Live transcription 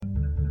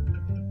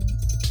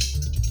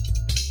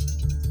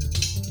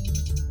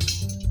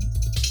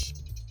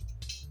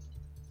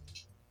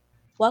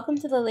Welcome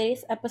to the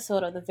latest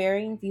episode of the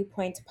Varying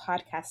Viewpoints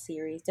podcast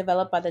series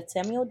developed by the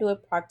Samuel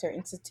Dewitt Proctor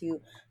Institute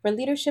for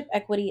Leadership,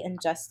 Equity,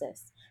 and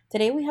Justice.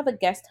 Today we have a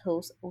guest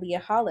host, Leah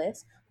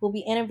Hollis, who will be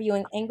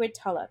interviewing Ingrid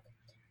Tulloch.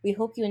 We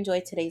hope you enjoy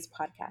today's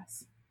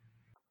podcast.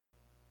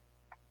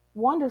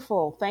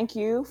 Wonderful. Thank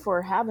you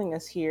for having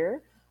us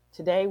here.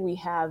 Today we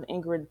have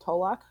Ingrid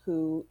Tulloch,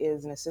 who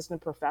is an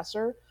assistant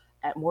professor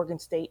at Morgan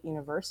State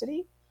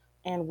University,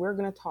 and we're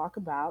going to talk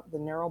about the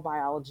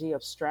neurobiology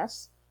of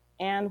stress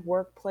and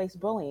workplace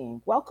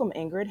bullying. Welcome,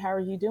 Ingrid. How are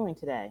you doing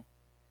today?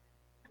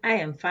 I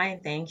am fine,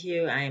 thank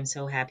you. I am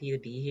so happy to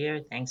be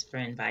here. Thanks for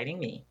inviting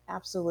me.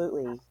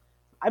 Absolutely.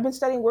 I've been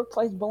studying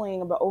workplace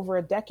bullying about over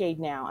a decade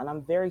now, and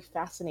I'm very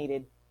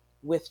fascinated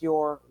with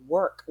your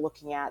work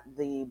looking at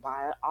the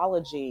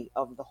biology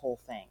of the whole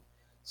thing.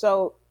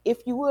 So,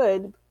 if you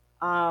would,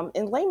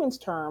 in layman's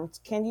terms,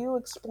 can you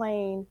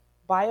explain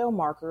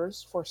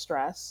biomarkers for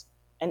stress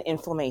and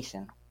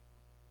inflammation?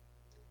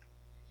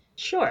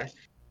 Sure.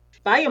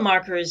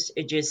 Biomarkers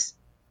are just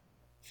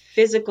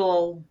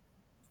physical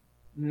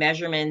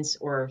measurements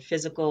or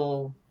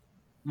physical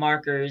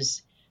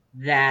markers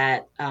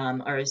that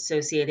are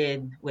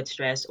associated with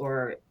stress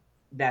or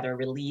that are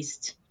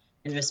released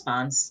in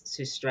response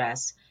to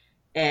stress.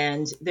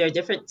 And there are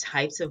different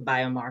types of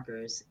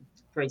biomarkers.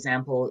 For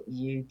example,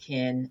 you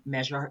can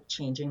measure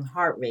changing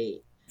heart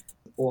rate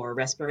or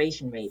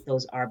respiration rate.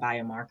 Those are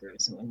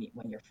biomarkers.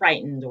 When you're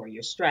frightened or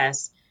you're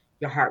stressed,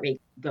 your heart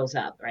rate goes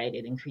up, right?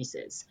 It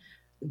increases.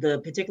 The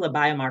particular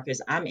biomarkers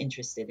I'm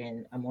interested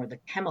in are more the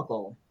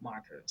chemical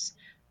markers.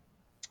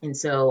 And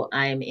so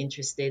I'm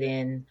interested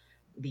in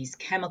these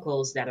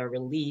chemicals that are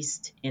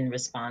released in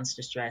response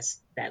to stress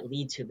that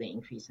lead to the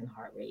increase in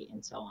heart rate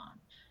and so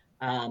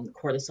on.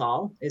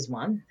 Cortisol is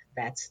one.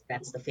 That's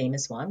the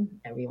famous one.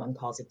 Everyone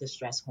calls it the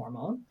stress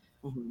hormone.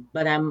 Mm-hmm.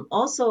 But I'm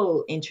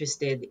also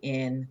interested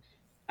in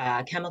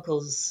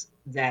chemicals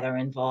that are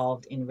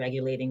involved in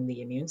regulating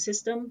the immune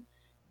system.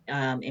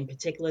 In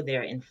particular,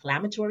 they're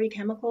inflammatory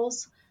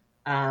chemicals,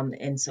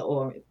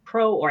 or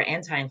pro or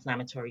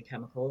anti-inflammatory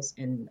chemicals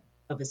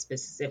of a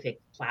specific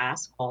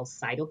class called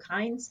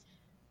cytokines.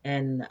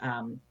 And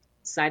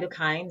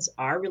cytokines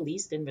are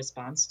released in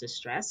response to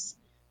stress.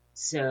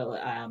 So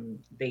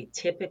they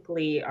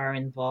typically are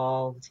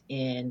involved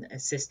in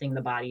assisting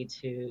the body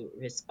to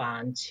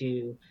respond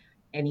to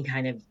any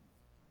kind of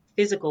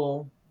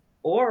physical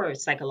or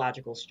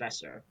psychological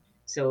stressor.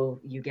 So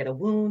you get a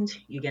wound,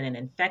 you get an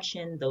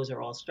infection, those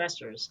are all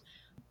stressors.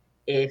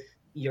 If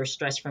you're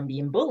stressed from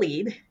being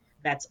bullied,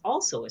 that's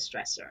also a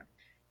stressor.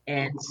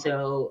 And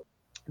so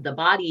the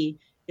body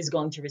is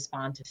going to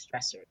respond to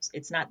stressors.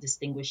 It's not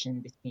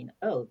distinguishing between,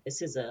 oh,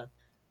 this is a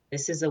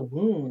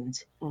wound,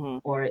 Mm-hmm.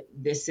 or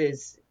this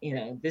is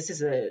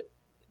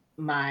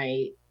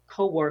my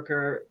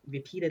coworker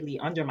repeatedly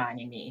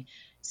undermining me.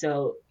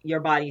 So your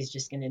body is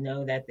just going to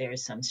know that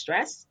there's some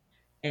stress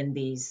and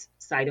these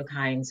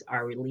cytokines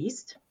are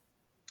released.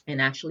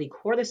 And actually,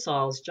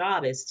 cortisol's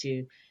job is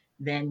to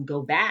then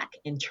go back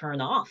and turn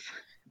off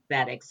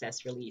that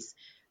excess release.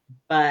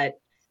 But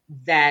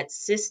that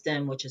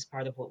system, which is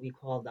part of what we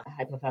call the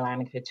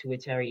hypothalamic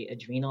pituitary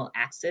adrenal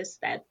axis,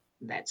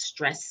 that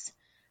stress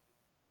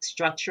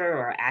structure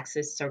or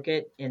axis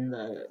circuit in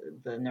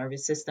the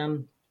nervous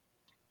system,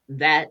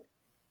 that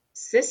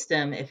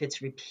system, if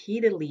it's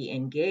repeatedly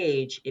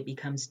engaged, it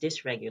becomes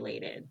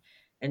dysregulated.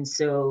 And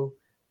so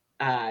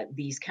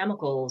these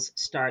chemicals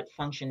start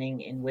functioning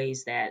in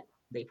ways that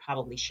they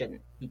probably shouldn't,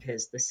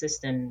 because the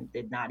system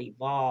did not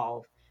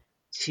evolve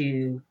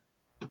to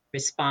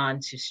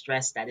respond to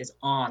stress that is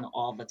on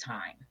all the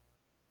time.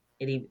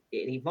 It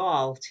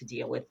evolved to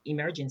deal with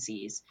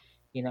emergencies.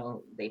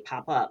 They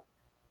pop up,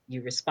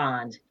 you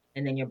respond,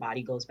 and then your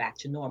body goes back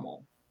to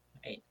normal,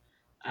 right?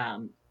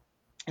 Um,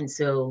 and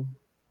so,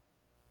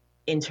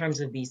 in terms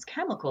of these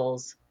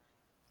chemicals,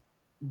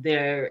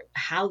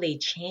 how they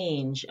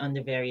change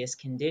under various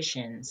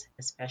conditions,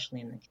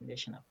 especially in the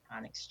condition of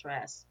chronic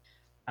stress,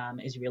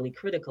 is really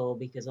critical,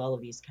 because all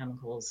of these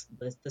chemicals,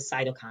 the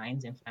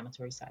cytokines,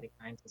 inflammatory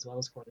cytokines, as well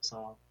as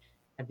cortisol,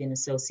 have been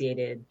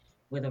associated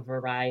with a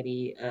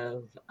variety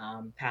of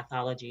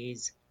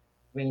pathologies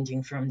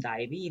ranging from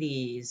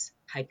diabetes,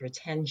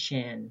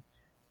 hypertension,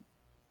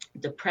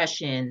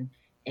 depression,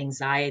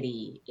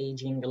 anxiety,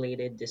 aging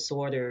related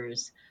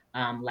disorders,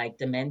 like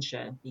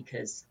dementia,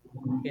 because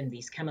again,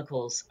 these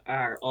chemicals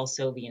are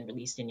also being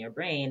released in your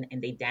brain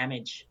and they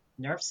damage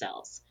nerve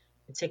cells,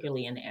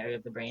 particularly in the area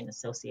of the brain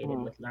associated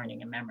Mm-hmm. with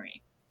learning and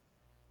memory.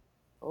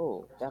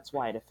 Oh, that's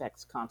why it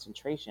affects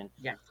concentration.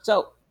 Yes.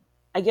 So,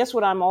 I guess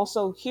what I'm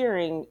also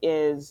hearing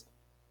is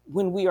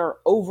when we are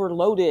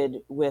overloaded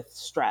with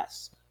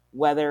stress,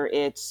 whether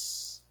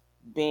it's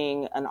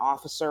being an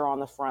officer on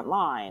the front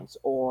lines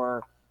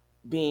or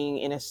being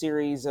in a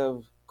series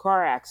of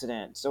car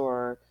accidents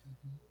or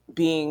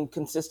being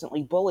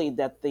consistently bullied,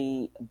 that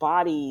the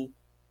body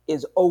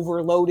is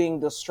overloading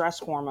the stress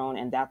hormone,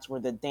 and that's where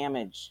the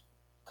damage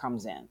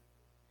comes in.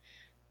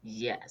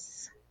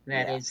 Yes,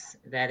 that Yeah. is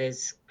that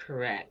is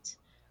correct.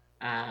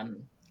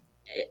 Um,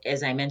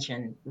 as I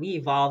mentioned, we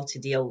evolved to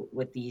deal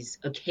with these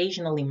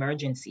occasional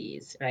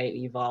emergencies, right?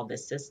 We evolved the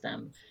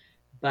system,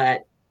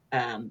 but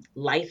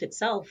life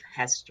itself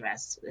has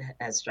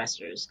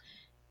stressors,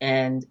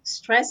 and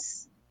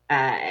stress,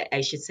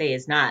 I should say,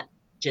 is not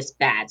just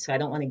bad. So I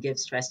don't want to give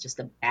stress just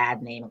a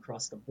bad name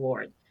across the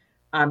board.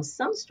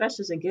 Some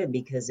stressors are good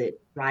because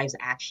it drives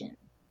action,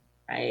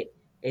 right?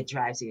 It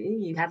drives you.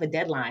 You have a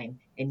deadline,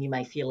 and you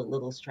might feel a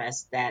little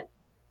stressed that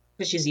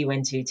pushes you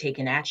into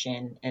taking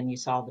action, and you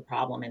solve the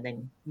problem, and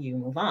then you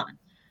move on.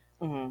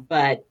 Mhm.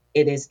 But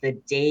it is the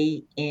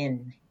day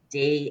in,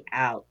 day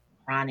out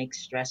chronic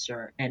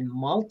stressor and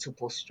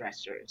multiple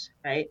stressors,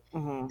 right?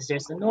 Mhm. Because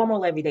there's the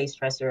normal everyday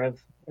stressor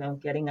of,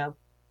 getting up,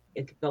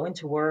 going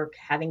to work,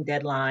 having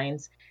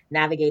deadlines,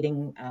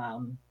 navigating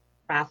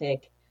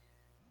traffic.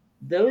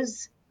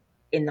 Those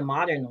in the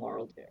modern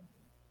world,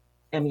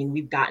 I mean,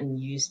 we've gotten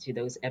used to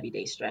those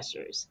everyday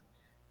stressors.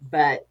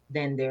 But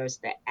then there's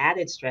the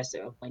added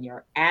stressor of when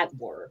you're at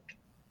work,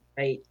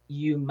 right?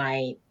 You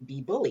might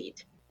be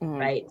bullied, Mhm.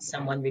 right?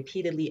 Someone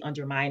repeatedly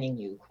undermining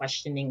you,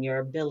 questioning your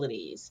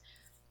abilities,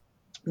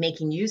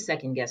 making you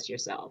second guess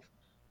yourself,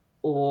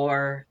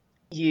 or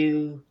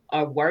you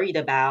are worried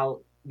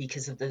about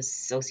because of the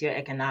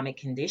socioeconomic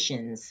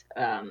conditions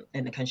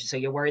in the country. So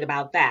you're worried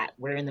about that.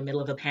 We're in the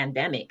middle of a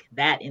pandemic.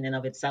 That in and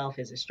of itself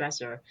is a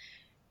stressor.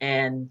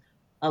 And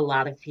a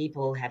lot of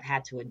people have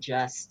had to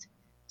adjust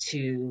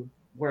to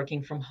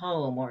working from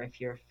home, or if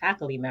you're a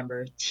faculty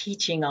member,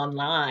 teaching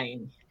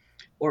online,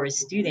 or a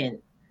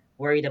student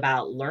worried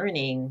about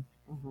learning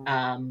Mhm.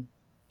 um,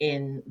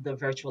 in the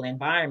virtual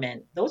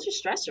environment. Those are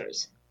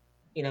stressors,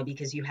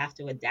 because you have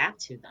to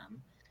adapt to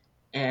them.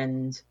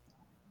 And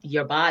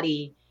your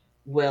body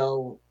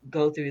will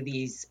go through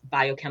these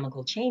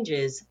biochemical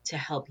changes to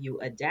help you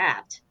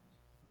adapt.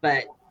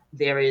 But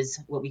there is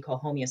what we call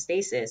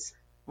homeostasis.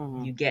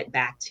 Mhm. You get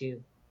back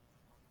to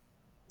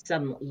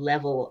some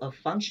level of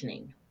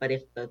functioning. But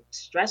if the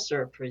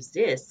stressor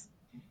persists,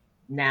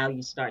 now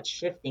you start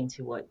shifting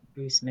to what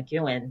Bruce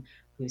McEwen,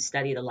 who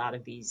studied a lot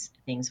of these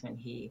things when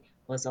he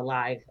was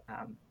alive,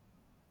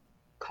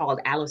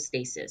 called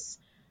allostasis,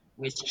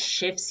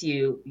 which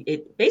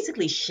it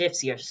basically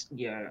shifts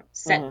your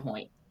set Mhm.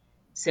 point.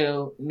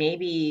 So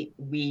maybe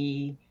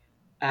we,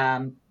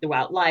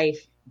 throughout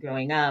life,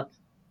 growing up,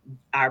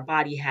 our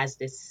body has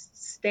this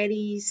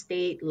steady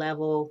state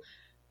level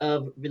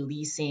of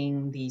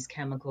releasing these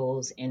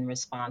chemicals in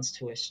response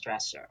to a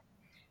stressor.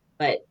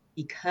 But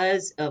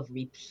because of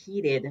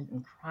repeated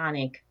and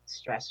chronic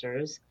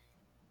stressors,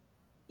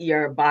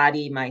 your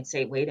body might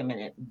say, wait a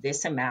minute,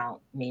 this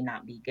amount may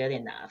not be good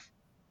enough.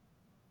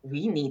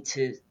 We need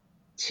to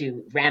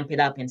ramp it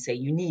up and say,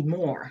 you need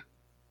more.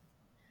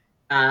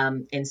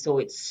 And so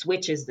it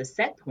switches the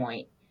set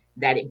point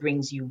that it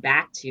brings you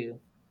back to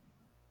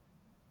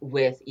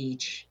with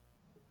each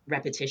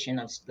repetition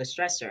of the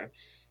stressor.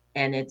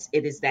 And it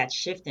is that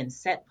shift in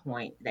set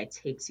point that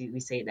takes you,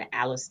 we say, the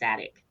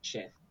allostatic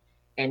shift.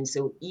 And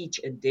so each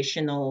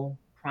additional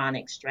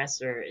chronic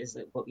stressor is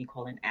what we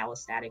call an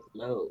allostatic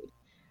load.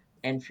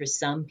 And for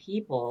some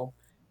people,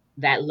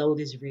 that load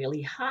is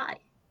really high.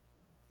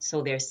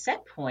 So their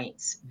set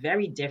points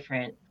very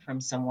different from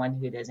someone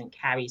who doesn't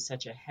carry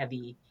such a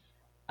heavy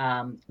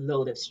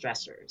load of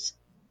stressors.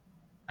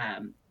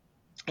 Um,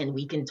 and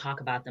we can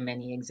talk about the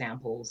many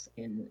examples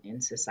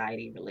in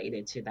society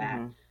related to that.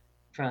 Mhm.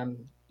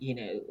 From,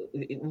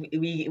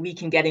 we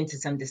can get into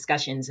some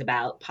discussions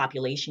about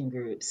population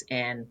groups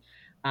and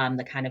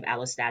the kind of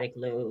allostatic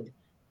load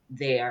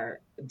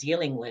they're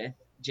dealing with,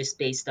 just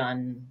based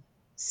on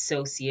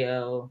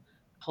socio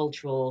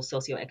cultural,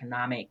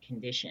 socioeconomic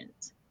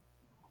conditions.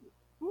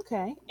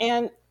 Okay.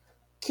 And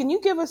can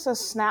you give us a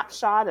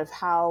snapshot of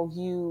how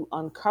you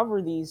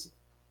uncover these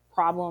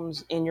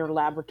problems in your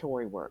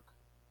laboratory work?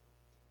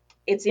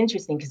 It's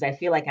interesting because I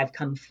feel like I've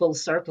come full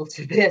circle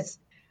to this.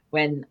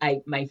 When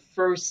I my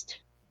first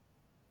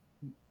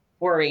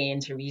foray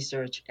into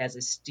research as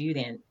a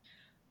student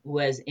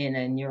was in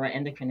a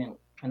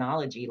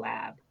neuroendocrinology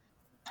lab,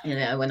 and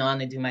I went on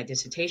to do my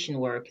dissertation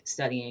work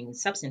studying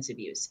substance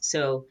abuse.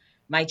 So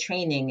my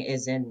training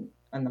is in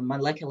on the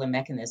molecular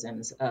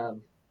mechanisms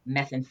of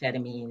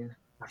methamphetamine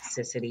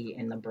toxicity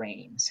in the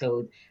brain.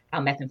 So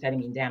how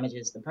methamphetamine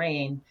damages the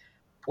brain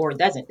or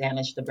doesn't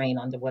damage the brain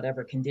under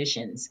whatever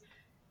conditions.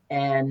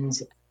 And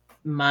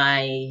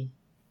my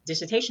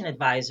dissertation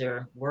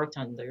advisor worked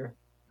under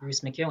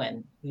Bruce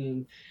McEwen,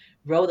 who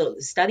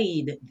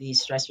studied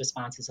these stress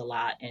responses a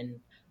lot, and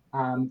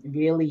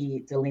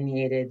really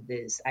delineated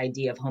this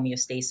idea of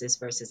homeostasis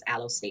versus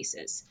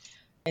allostasis.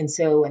 And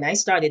so when I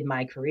started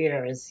my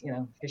career as,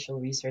 official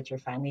researcher,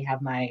 finally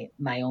have my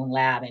own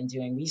lab and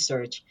doing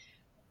research,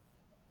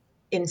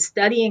 in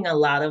studying a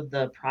lot of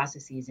the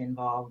processes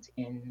involved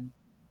in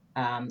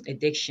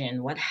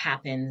addiction, what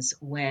happens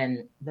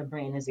when the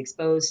brain is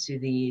exposed to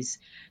these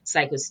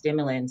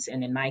psychostimulants,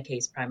 and in my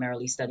case,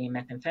 primarily studying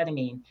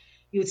methamphetamine,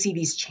 you would see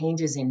these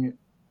changes in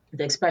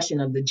the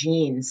expression of the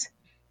genes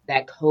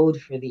that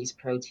code for these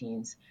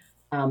proteins,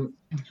 um,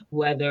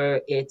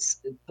 whether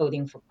it's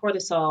coding for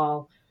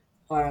cortisol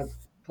or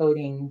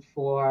coding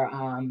for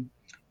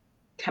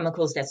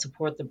chemicals that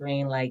support the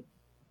brain, like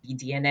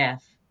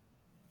BDNF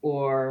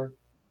or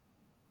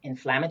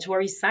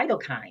inflammatory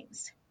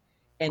cytokines.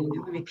 And we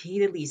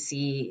repeatedly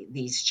see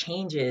these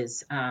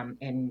changes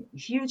and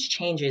huge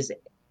changes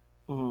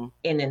Mm-hmm.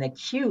 in an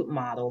acute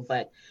model,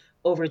 but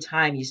over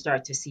time you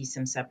start to see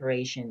some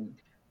separation.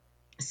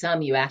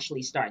 Some you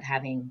actually start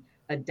having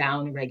a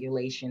down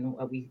regulation,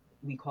 what we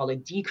call a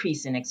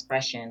decrease in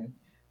expression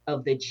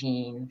of the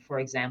gene. For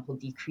example,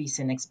 decrease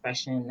in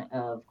expression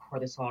of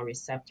cortisol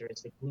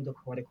receptors, the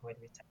glucocorticoid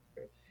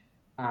receptor,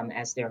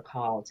 as they're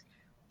called.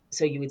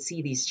 So you would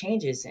see these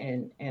changes,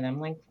 and I'm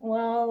like,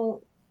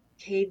 well,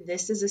 okay,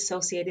 this is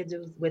associated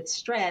with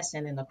stress,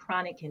 and in a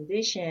chronic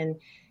condition,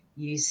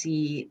 you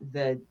see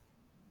the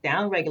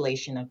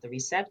downregulation of the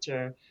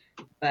receptor,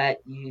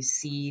 but you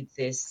see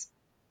this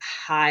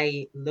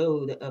high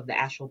load of the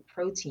actual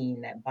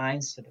protein that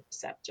binds to the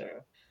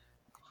receptor.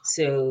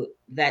 So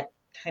that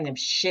kind of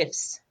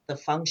shifts the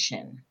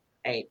function,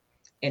 right?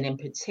 And in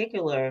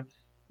particular,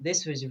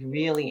 this was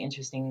really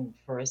interesting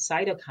for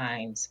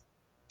cytokines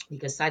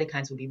because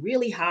cytokines will be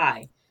really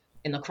high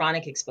in the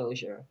chronic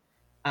exposure.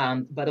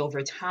 But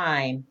over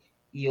time,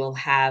 you'll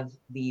have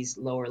these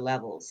lower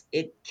levels.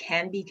 It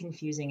can be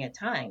confusing at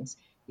times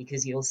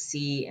because you'll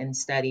see in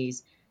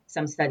studies,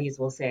 some studies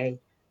will say,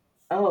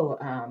 oh,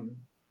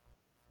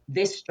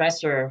 this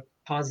stressor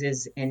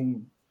causes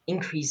an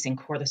increase in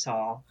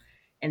cortisol.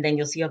 And then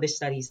you'll see other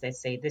studies that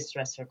say this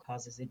stressor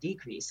causes a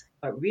decrease.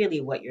 But really,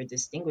 what you're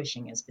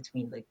distinguishing is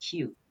between the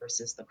acute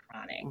versus the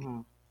chronic. Mm-hmm.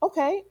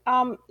 Okay.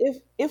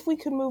 If we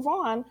could move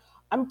on,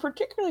 I'm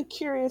particularly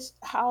curious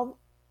how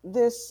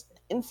this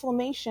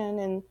inflammation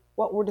and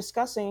what we're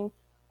discussing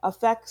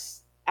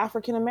affects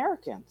African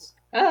Americans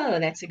Oh,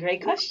 that's a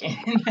great question.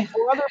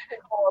 or other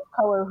people of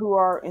color who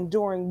are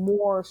enduring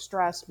more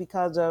stress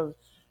because of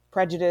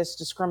prejudice,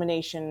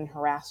 discrimination,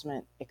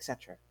 harassment,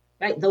 etc.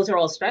 Right, those are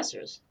all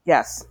stressors.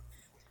 Yes.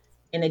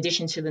 In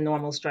addition to the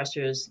normal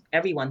stressors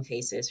everyone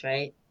faces,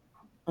 right?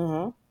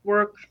 Mm-hmm.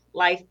 Work,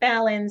 life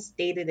balance,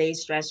 day to day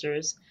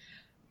stressors,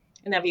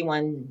 and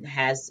everyone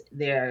has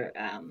their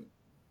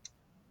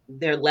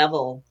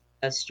level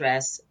of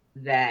stress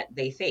that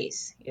they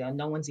face. You know,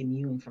 no one's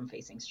immune from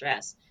facing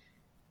stress,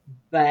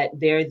 but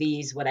there are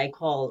these what I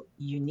call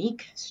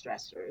unique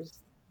stressors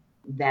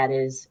that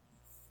is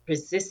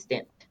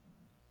persistent,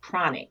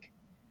 chronic.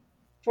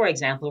 For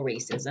example,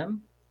 racism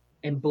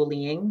and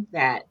bullying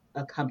that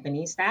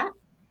accompanies that.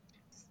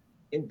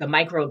 The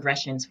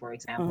microaggressions, for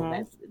example,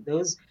 Mm-hmm. that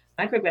those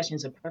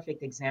microaggressions are a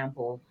perfect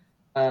example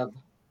of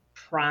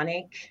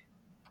chronic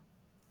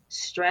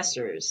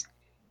stressors.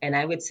 And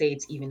I would say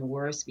it's even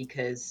worse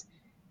because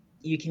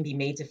you can be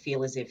made to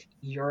feel as if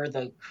you're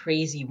the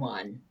crazy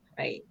one,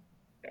 right?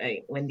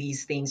 Right, when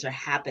these things are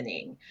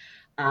happening,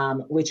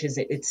 which is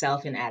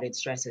itself an added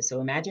stressor.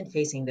 So imagine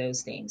facing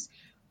those things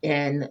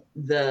and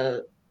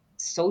the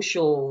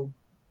social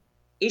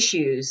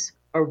issues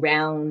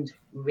around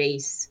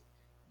race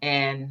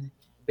and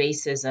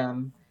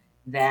racism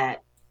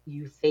that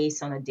you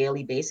face on a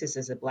daily basis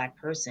as a Black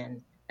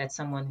person. That's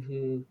someone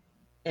who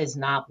is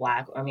not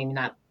Black, or maybe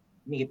not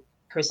maybe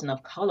a person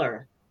of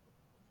color.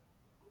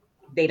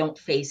 They don't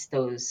face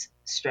those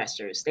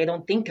stressors. They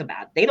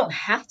don't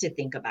have to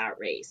think about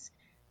race.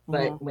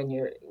 But Mm-hmm.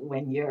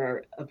 when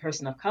you're a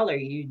person of color,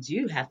 you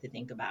do have to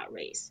think about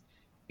race.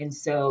 And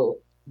so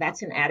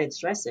that's an added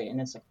stressor, and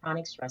it's a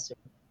chronic stressor.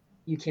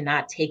 You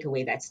cannot take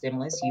away that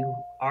stimulus. You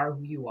are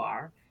who you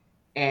are,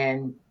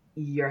 and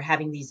you're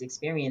having these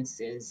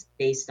experiences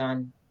based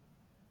on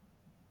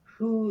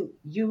who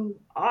you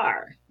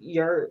are,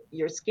 your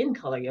skin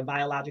color, your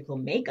biological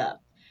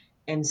makeup.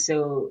 And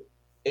so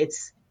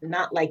it's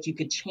not like you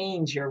could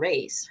change your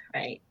race,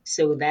 right?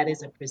 So that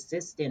is a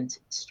persistent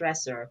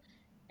stressor.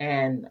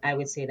 And I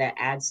would say that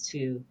adds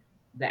to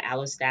the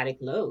allostatic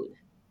load,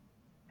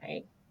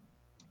 right?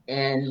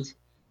 And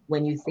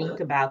when you think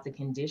about the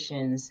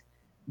conditions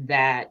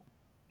that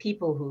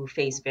people who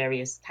face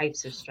various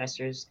types of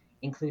stressors,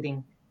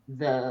 including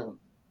the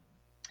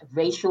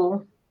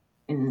racial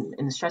and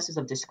the stresses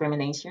of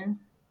discrimination,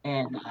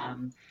 and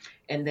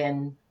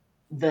then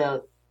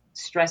the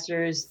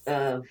stressors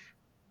of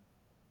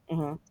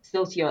Mm-hmm.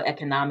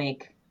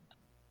 socioeconomic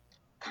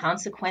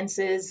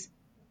consequences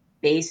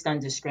based on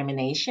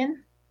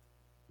discrimination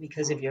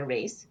because of your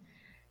race,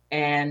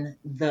 and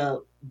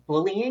the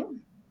bullying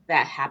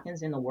that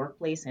happens in the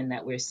workplace and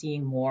that we're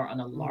seeing more on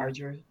a Mm-hmm.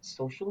 larger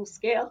social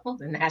scale,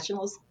 the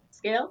national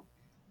scale,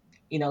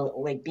 you know,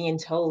 like being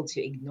told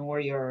to ignore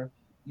your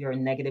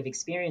negative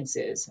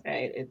experiences,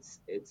 right?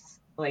 It's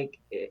like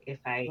if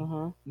I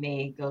Mm-hmm.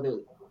 may go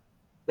to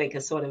like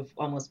a sort of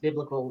almost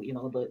biblical, you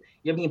know,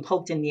 you're being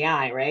poked in the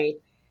eye, right?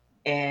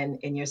 And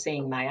you're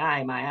saying my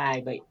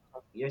eye, but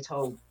you're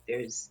told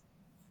there's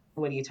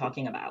what are you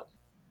talking about,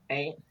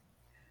 right?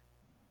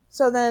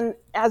 So then,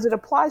 as it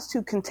applies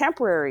to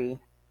contemporary,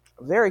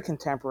 very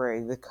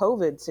contemporary, the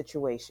COVID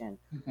situation,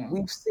 Hmm.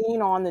 we've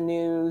seen on the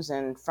news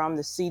and from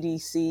the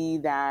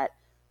CDC that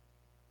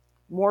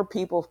more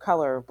people of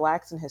color,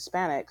 Blacks and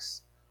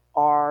Hispanics,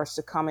 are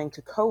succumbing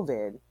to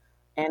COVID.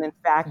 And in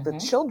fact, the Hmm.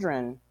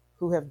 children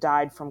who have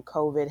died from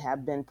COVID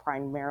have been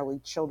primarily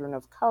children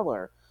of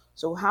color.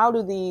 So, how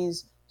do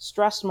these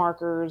stress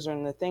markers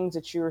and the things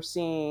that you're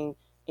seeing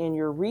in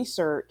your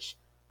research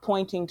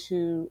pointing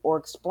to or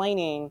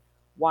explaining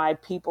why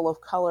people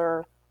of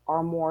color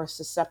are more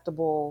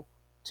susceptible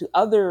to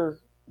other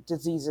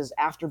diseases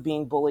after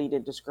being bullied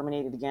and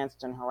discriminated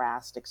against and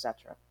harassed,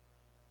 etc.?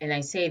 And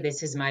I say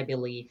this is my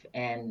belief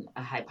and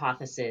a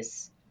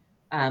hypothesis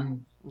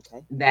um,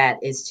 Okay.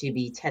 that is to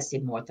be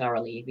tested more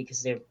thoroughly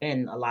because there have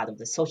been a lot of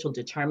the social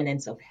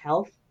determinants of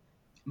health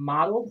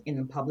model in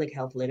the public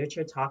health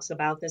literature talks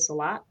about this a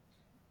lot,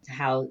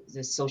 how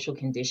the social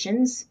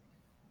conditions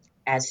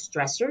as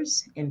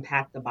stressors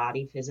impact the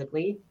body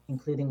physically,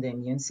 including the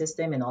immune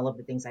system and all of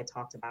the things I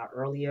talked about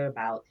earlier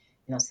about,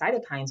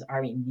 cytokines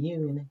are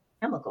immune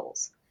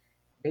chemicals.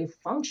 They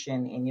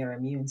function in your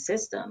immune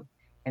system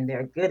and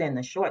they're good in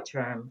the short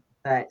term,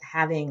 but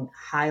having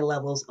high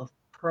levels of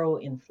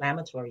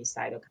pro-inflammatory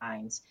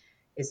cytokines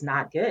is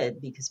not good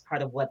because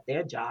part of what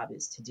their job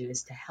is to do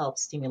is to help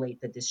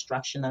stimulate the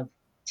destruction of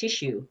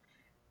tissue.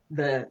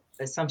 The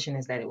assumption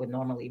is that it would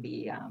normally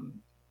be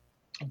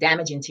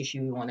damaging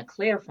tissue you want to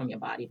clear from your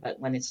body, but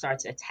when it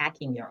starts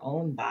attacking your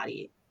own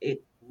body,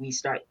 we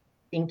start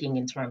thinking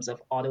in terms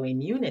of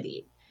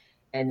autoimmunity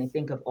and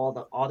think of all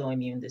the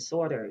autoimmune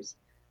disorders,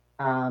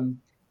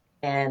 um,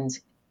 and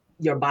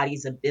your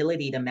body's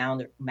ability to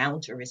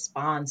mount a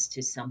response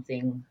to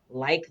something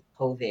like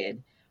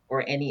COVID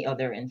or any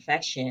other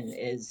infection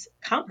is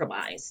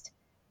compromised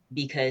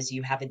because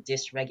you have a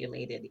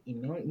dysregulated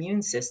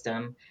immune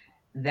system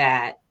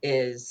that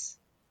is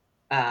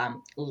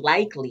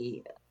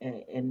likely,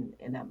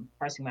 and I'm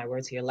parsing my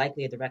words here,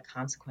 likely a direct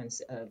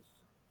consequence of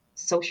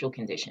social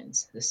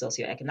conditions, the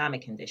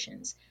socioeconomic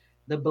conditions,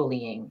 the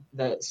bullying.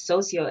 The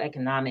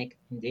socioeconomic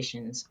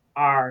conditions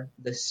are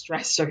the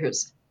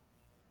stressors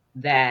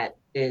that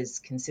is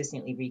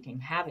consistently wreaking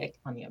havoc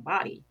on your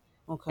body.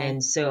 Okay.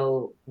 And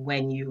so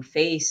when you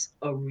face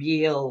a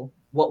real,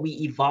 what we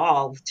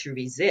evolved to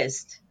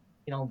resist,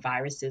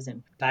 viruses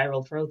and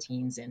viral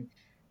proteins and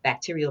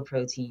bacterial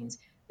proteins,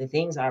 the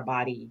things our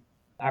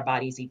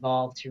bodies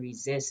evolved to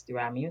resist through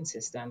our immune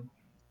system,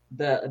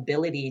 the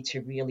ability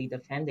to really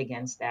defend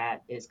against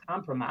that is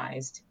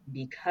compromised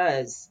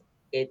because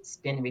it's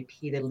been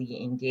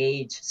repeatedly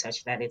engaged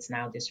such that it's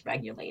now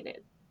dysregulated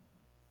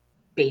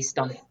based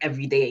on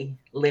everyday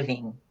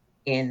living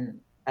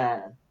in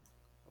a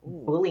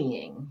Ooh,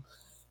 bullying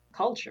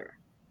culture.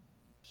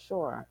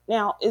 sure.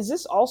 Now, is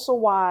this also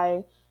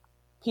why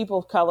people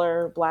of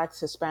color,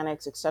 blacks,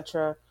 Hispanics,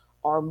 etc.,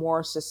 are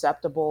more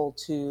susceptible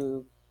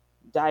to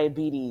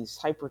diabetes,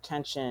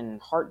 hypertension,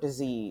 heart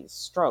disease,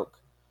 stroke?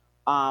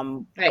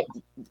 Um, Right.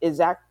 is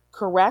that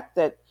correct?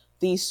 That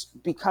these,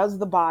 because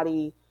the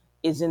body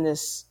is in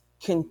this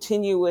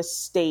continuous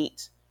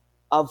state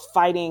of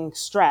fighting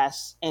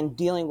stress and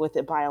dealing with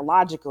it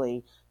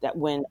biologically, that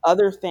when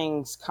other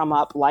things come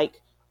up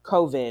like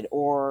COVID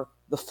or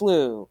the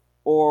flu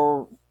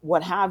or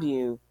what have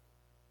you,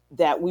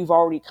 that we've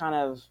already kind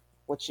of,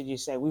 what should you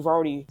say, we've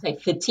already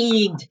Like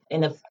fatigued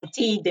in a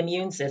fatigued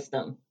immune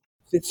system.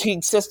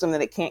 fatigued system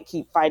that it can't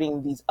keep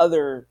fighting these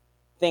other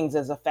things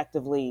as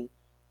effectively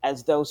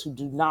as those who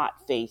do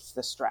not face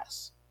the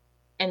stress.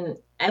 And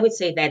I would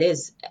say that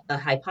is a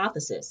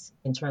hypothesis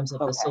in terms of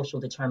the Okay. social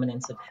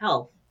determinants of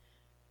health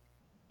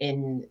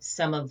in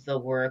some of the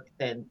work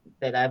that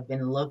I've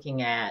been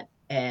looking at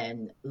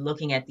and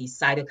looking at these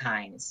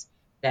cytokines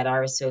that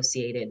are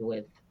associated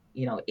with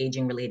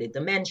aging related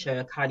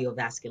dementia,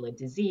 cardiovascular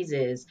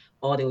diseases,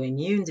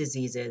 autoimmune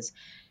diseases,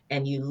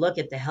 and you look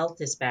at the health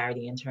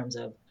disparity in terms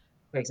of,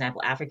 for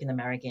example, African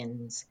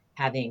Americans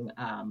having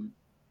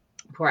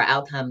poor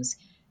outcomes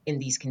in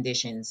these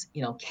conditions,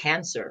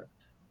 cancer,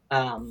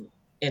 um,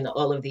 and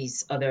all of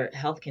these other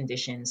health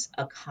conditions.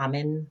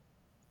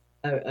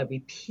 A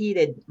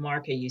repeated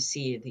marker you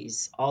see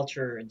these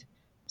altered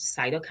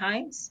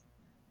cytokines,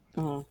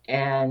 Hmm.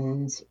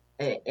 and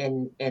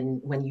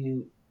and when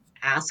you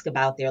ask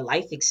about their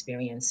life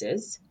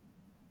experiences,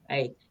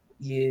 right,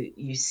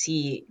 you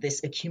see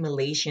this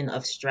accumulation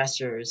of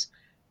stressors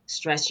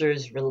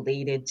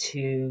related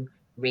to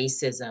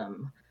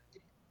racism,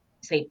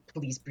 say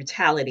police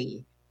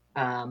brutality,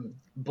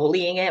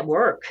 bullying at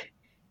work,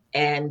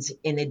 and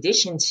in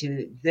addition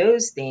to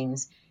those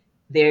things,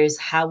 there's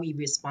how we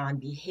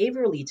respond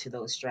behaviorally to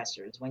those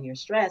stressors. When you're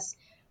stressed,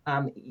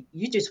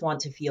 you just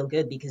want to feel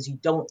good because you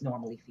don't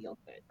normally feel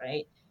good,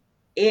 right?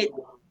 It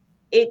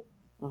it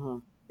Hmm.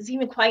 is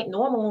even quite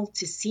normal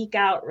to seek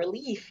out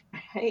relief,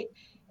 right?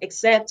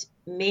 Except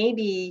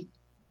maybe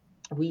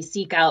we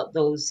seek out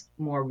those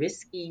more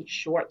risky,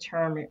 short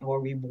term,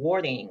 or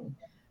rewarding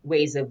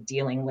ways of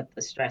dealing with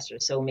the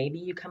stressor. So maybe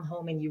you come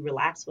home and you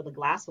relax with a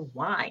glass of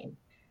wine,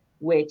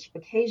 which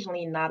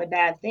occasionally not a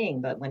bad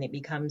thing, but when it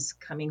becomes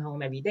coming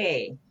home every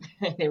day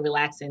and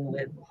relaxing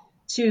with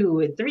 2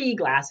 or 3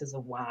 glasses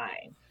of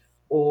wine,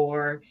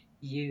 or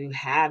you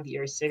have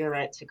your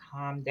cigarette to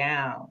calm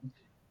down,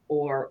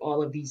 or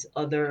all of these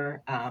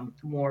other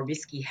more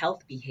risky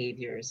health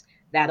behaviors,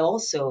 that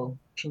also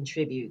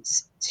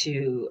contributes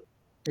to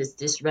this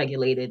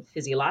dysregulated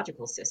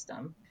physiological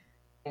system.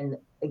 And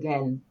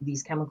again,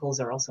 these chemicals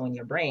are also in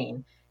your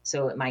brain,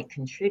 so it might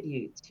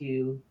contribute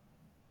to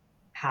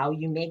how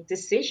you make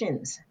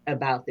decisions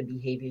about the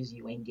behaviors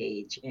you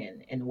engage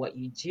in and what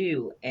you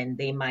do. And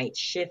they might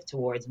shift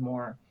towards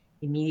more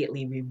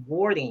immediately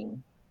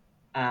rewarding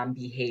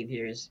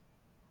behaviors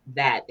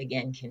that,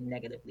 again, can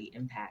negatively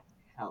impact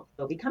health.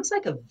 So it becomes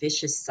like a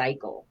vicious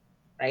cycle,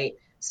 right?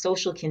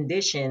 Social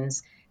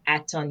conditions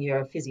act on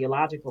your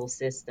physiological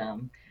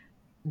system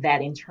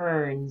that in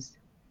turns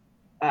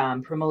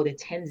promote a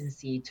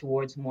tendency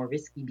towards more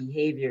risky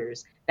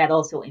behaviors that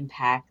also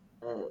impact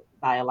the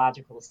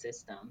biological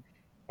system,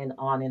 and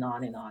on and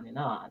on and on and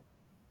on.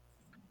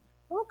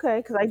 Okay,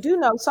 because I do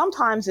know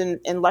sometimes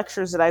in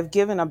lectures that I've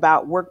given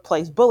about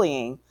workplace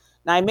bullying,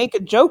 and I make a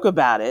joke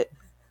about it,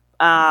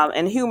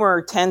 and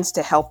humor tends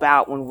to help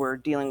out when we're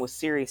dealing with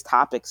serious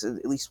topics,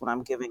 at least when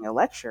I'm giving a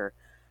lecture.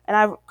 And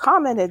I've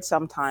commented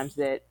sometimes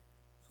that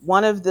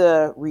one of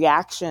the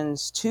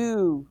reactions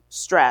to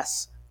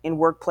stress in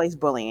workplace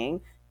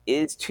bullying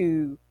is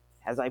to,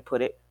 as I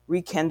put it,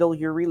 rekindle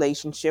your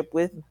relationship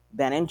with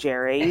Ben and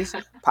Jerry's,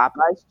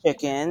 Popeye's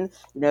Chicken,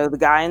 the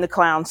guy in the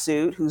clown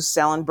suit who's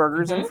selling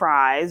burgers and Hmm.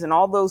 fries, and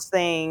all those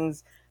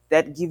things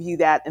that give you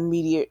that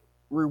immediate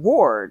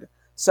reward.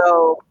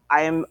 So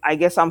I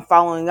guess I'm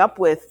following up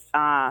with,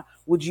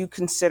 would you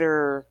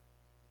consider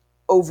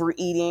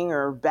overeating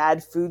or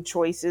bad food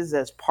choices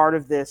as part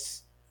of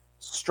this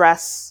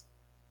stress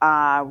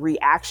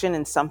reaction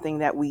and something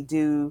that we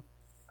do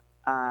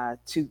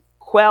to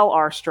quell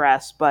our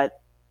stress,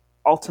 but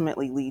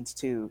ultimately leads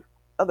to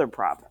other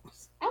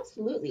problems?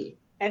 Absolutely.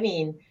 I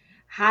mean,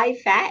 high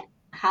fat,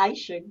 high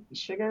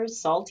sugar,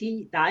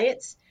 salty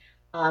diets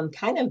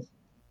kind of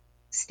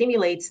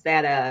stimulates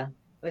that,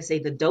 let's say,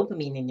 the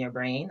dopamine in your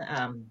brain,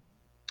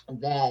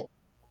 that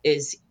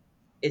is,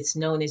 it's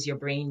known as your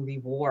brain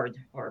reward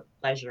or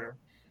pleasure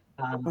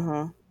um,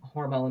 Hmm.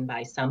 hormone,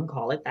 by some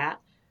call it that.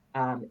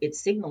 It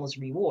signals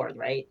reward,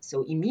 right?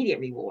 So immediate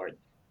reward.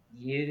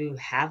 You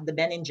have the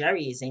Ben and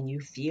Jerry's and you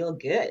feel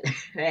good,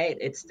 right?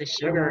 It's the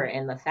sugar Hmm.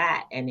 and the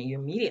fat, and you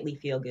immediately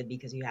feel good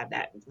because you have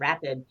that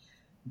rapid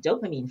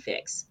dopamine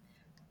fix.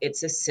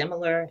 It's a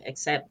similar,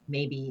 except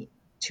maybe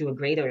to a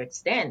greater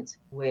extent,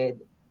 with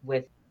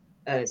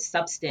a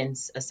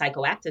substance, a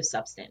psychoactive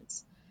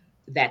substance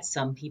that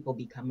some people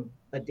become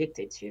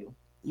addicted to,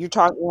 You're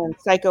talking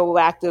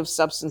psychoactive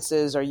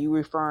substances. Are you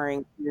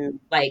referring to?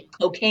 like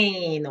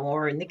cocaine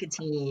or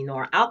nicotine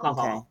or Okay.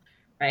 alcohol,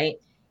 right?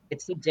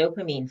 It's the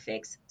dopamine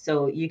fix.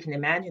 So you can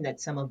imagine that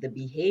some of the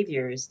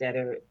behaviors that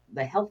are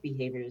the health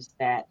behaviors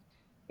that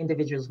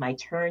individuals might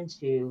turn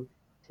to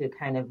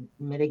kind of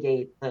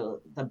mitigate the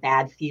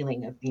bad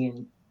feeling of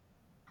being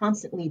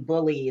constantly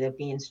bullied, of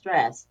being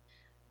stressed.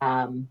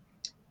 Um,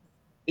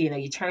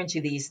 you turn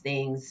to these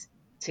things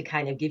to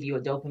kind of give you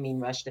a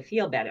dopamine rush to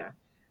feel better.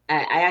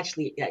 I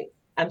actually,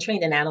 I'm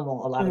trained in a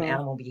lot of Hmm.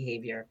 animal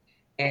behavior,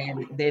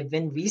 and there've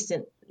been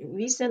recent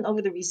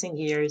over the recent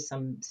years,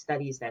 some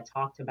studies that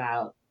talked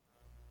about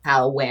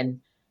how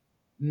when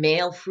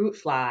male fruit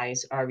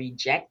flies are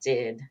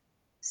rejected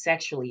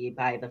sexually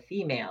by the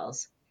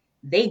females,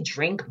 they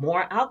drink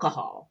more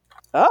alcohol,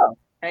 Oh.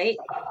 right?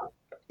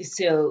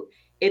 So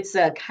it's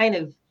a kind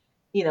of,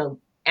 you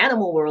know,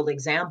 animal world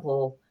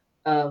example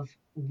of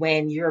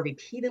when you're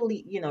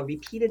repeatedly,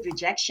 repeated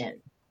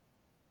rejection,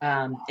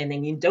 and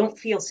then you don't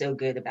feel so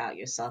good about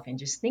yourself. And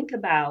just think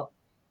about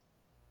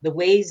the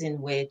ways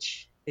in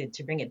which,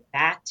 to bring it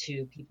back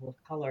to people of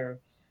color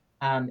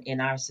in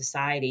our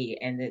society,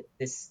 and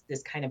this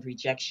kind of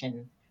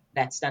rejection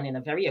that's done in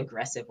a very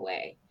aggressive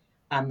way,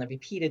 the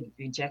repeated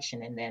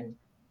rejection, and then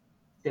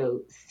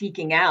so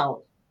seeking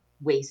out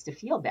ways to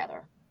feel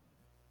better.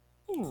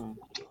 Hmm.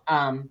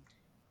 Um,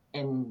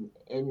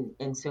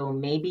 and so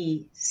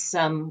maybe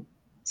some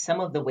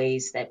of the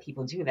ways that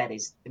people do that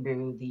is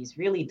through these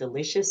really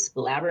delicious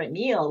elaborate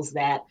meals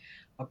that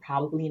are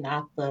probably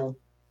not the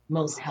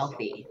most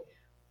healthy,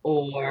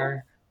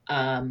 or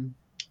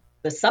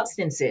the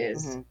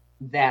substances Hmm.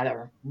 that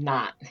are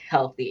not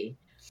healthy.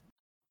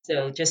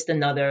 So just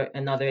another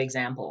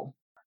example.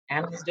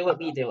 Animals do it,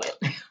 we do it.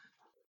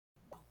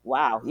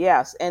 Wow.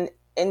 Yes. And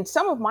in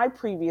some of my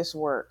previous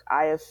work,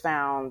 I have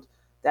found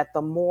that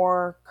the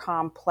more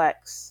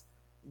complex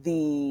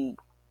the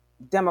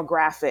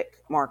demographic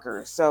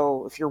markers.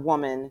 So if you're a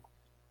woman,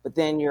 but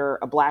then you're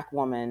a black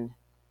woman,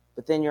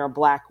 but then you're a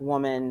black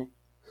woman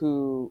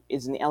who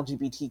is in the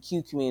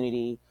LGBTQ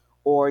community,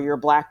 or you're a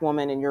black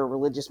woman and you're a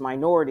religious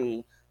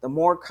minority, the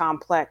more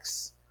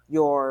complex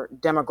your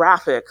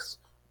demographics,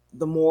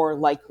 the more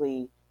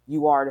likely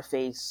you are to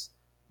face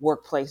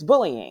workplace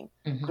bullying.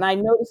 Mhm. And I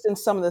noticed in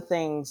some of the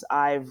things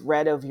I've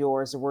read of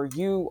yours where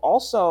you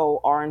also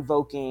are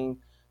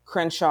invoking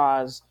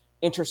Crenshaw's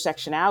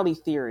intersectionality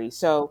theory.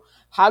 So,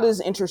 how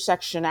does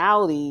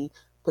intersectionality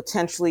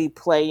potentially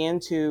play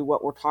into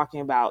what we're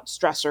talking about,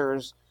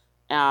 stressors,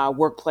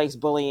 workplace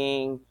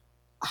bullying,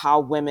 how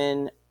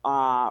women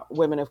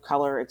women of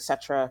color,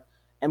 etc.,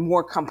 and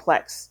more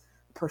complex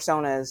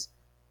personas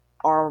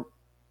are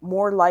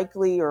more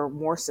likely or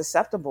more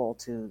susceptible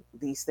to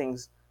these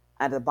things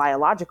at a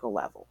biological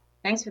level.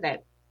 Thanks for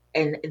that.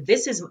 And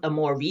this is a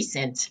more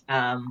recent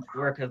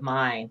work of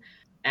mine,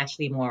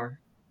 actually more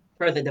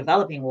further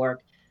developing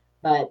work.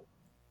 But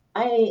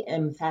I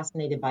am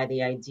fascinated by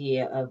the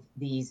idea of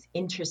these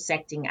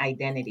intersecting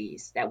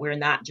identities, that we're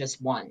not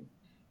just one,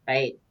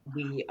 right?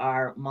 We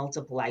are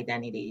multiple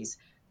identities.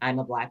 I'm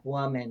a Black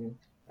woman,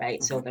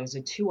 right? So Mm-hmm. those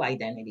are two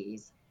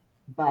identities.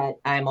 But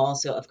I'm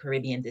also of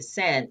Caribbean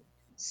descent.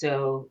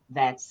 So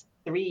that's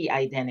three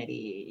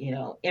identity,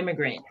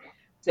 immigrant.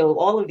 So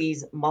all of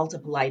these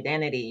multiple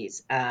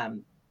identities.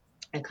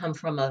 I come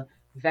from a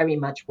very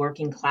much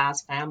working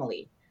class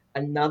family,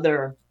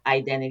 another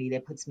identity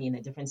that puts me in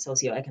a different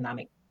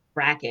socioeconomic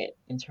bracket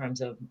in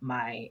terms of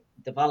my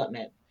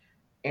development.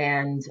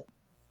 And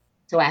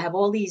so I have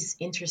all these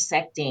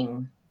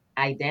intersecting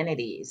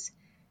identities,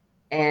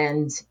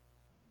 and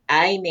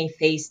I may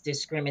face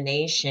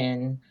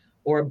discrimination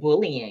or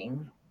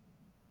bullying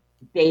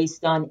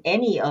based on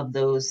any of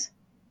those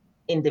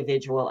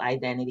individual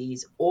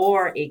identities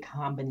or a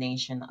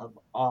combination of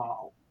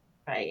all,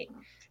 right?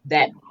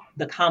 That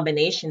the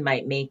combination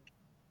might make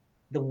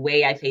the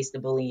way I face the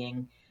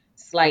bullying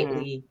Mm-hmm.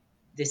 slightly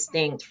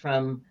distinct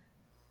from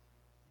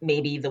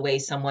maybe the way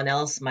someone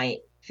else might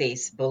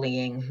face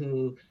bullying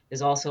who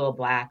is also a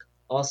Black,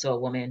 also a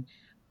woman,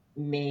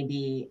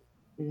 maybe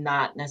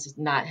not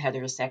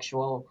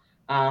heterosexual,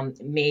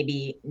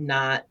 maybe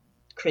not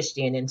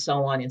Christian, and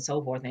so on and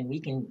so forth. And we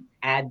can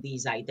add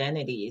these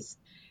identities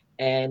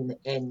and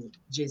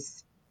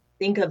just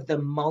think of the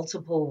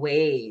multiple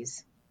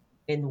ways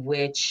in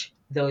which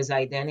those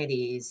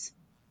identities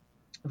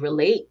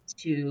relate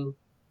to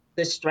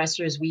the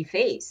stressors we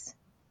face,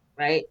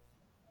 right?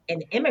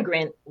 An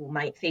immigrant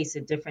might face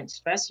a different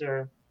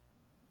stressor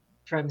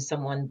from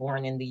someone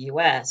born in the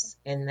US,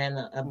 and then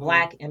a Mm-hmm.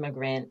 Black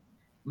immigrant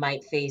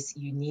might face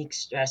unique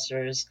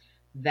stressors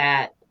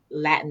that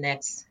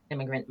Latinx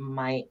immigrant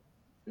might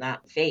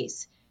not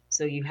face.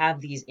 So you have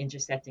these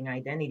intersecting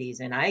identities,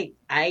 and I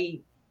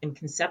am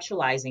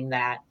conceptualizing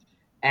that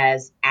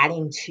as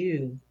adding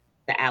to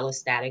the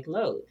allostatic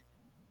load,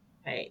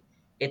 right?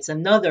 It's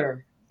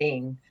another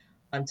thing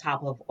on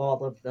top of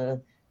all of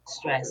the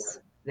stress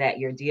that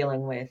you're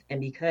dealing with.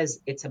 And because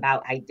it's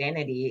about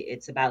identity,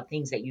 it's about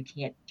things that you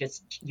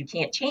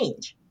can't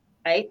change,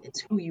 right?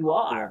 It's who you Yeah,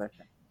 are.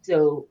 that's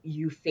So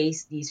you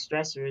face these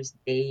stressors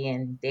day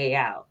in, day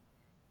out.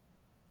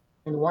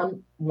 And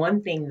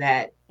one thing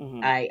that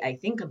mm-hmm. I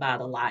think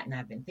about a lot, and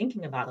I've been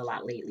thinking about a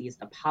lot lately, is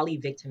the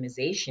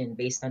polyvictimization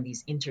based on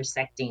these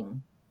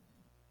intersecting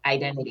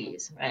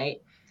identities, right?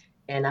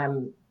 And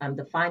I'm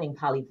defining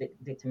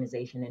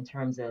polyvictimization in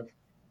terms of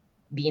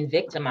being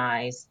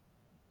victimized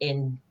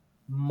in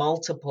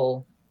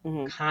multiple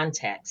Mm-hmm.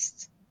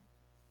 contexts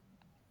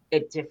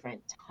at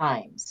different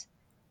times.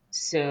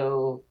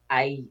 So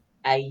I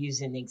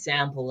use an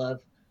example of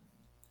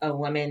a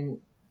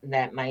woman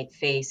that might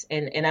face,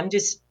 and I'm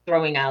just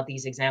throwing out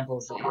these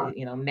examples,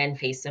 men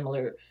face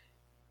similar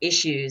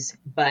issues,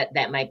 but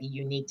that might be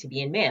unique to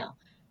being male.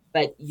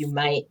 But you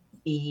might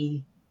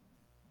be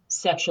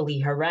sexually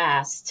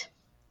harassed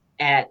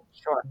at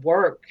Sure.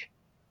 work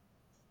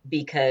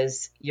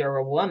because you're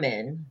a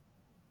woman,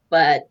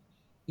 but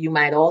you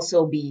might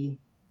also be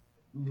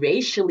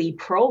racially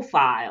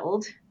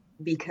profiled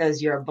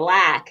because you're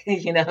Black.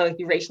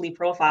 You're racially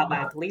profiled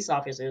by police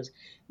officers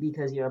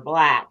because you're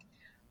Black.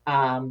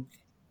 Um,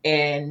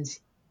 and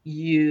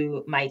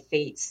you might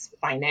face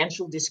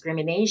financial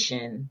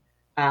discrimination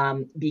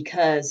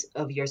because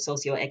of your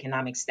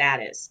socioeconomic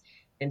status.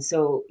 And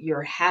so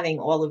you're having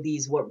all of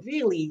these, what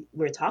really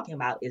we're talking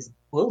about is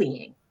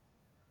bullying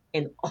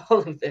in all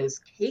of those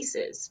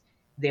cases.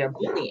 They're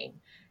bullying.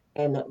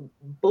 And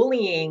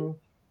bullying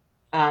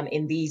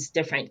in these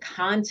different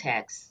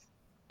contexts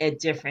at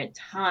different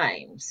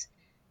times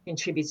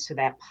contributes to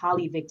that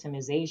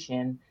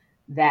polyvictimization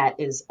that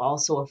is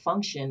also a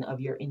function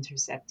of your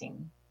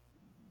intersecting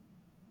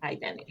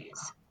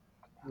identities.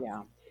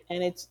 Yeah.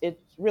 And it's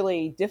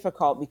really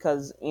difficult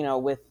because,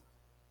 with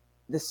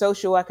the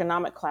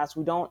socioeconomic class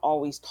we don't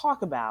always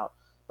talk about,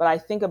 but I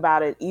think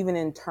about it even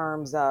in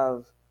terms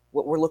of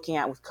what we're looking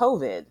at with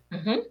COVID,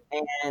 Hmm.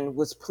 and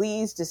was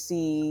pleased to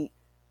see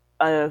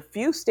a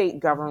few state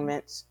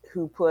governments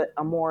who put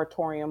a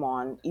moratorium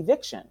on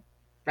eviction.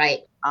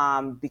 Right.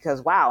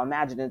 Because wow,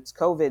 imagine it's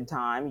COVID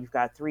time, you've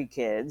got three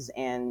kids,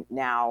 and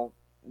now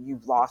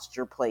you've lost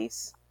your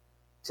place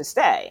to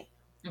stay,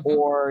 Hmm.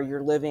 or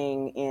you're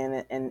living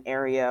in an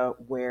area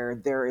where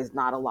there is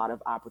not a lot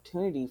of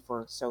opportunity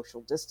for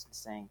social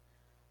distancing.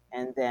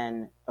 And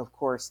then, of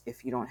course,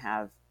 if you don't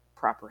have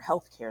proper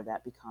health care,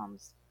 that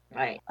becomes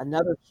Right.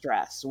 another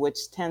stress,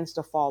 which tends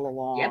to fall Yep.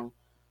 along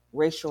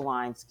racial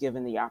lines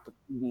given the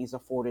opportunities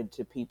afforded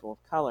to people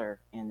of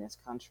color in this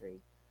country.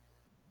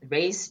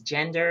 Race,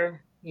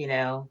 gender,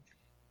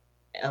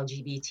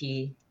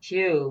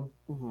 LGBTQ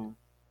Hmm.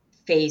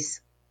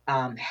 face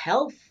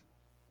health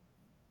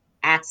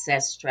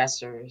access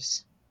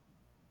stressors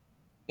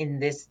in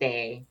this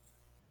day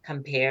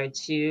compared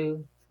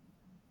to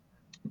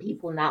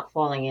people not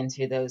falling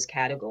into those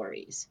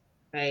categories,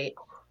 right?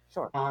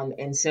 Sure.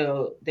 And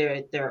so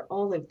there are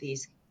all of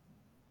these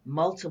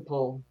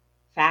multiple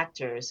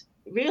factors.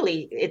 Really,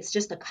 it's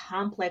just a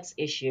complex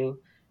issue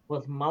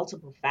with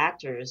multiple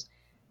factors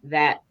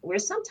that we're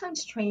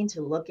sometimes trained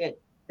to look at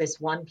this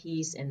one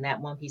piece and that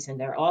one piece, and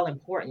they're all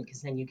important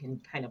because then you can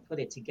kind of put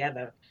it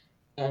together.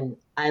 And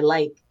I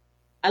like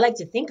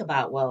to think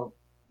about, well,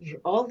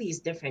 all these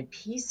different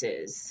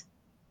pieces.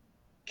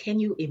 Can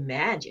you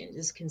imagine,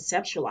 just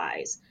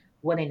conceptualize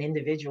what an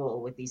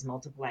individual with these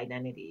multiple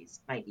identities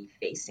might be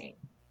facing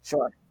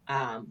Sure.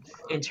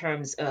 in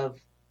terms of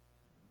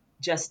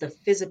just the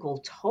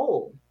physical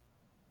toll?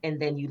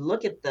 And then you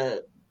look at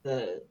the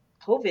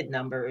COVID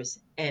numbers,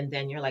 and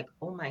then you're like,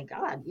 oh my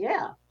God,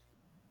 yeah,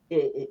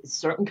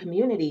 certain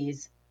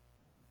communities,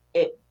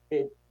 it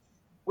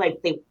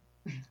like they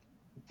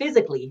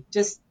physically,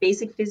 just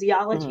basic Hmm.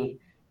 physiology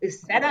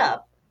is set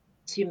up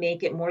to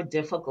make it more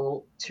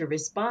difficult to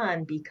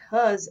respond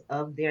because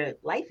of their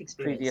life Previous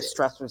experiences.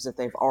 stressors that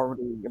they've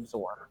already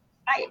absorbed.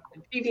 Right,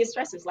 previous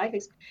stresses,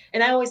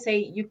 and I always say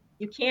you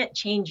can't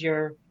change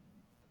your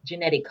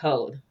genetic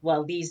code.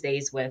 Well, these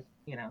days with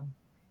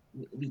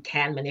we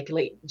can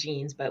manipulate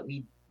genes, but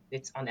we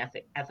it's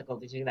unethical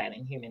to do that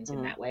in humans in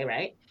Hmm. that way,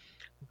 right?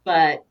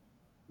 But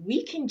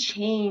we can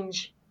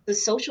change the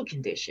social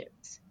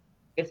conditions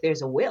if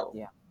there's a will.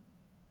 Yeah.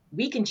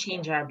 We can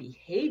change our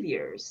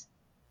behaviors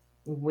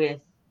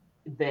with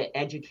the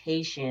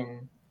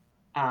education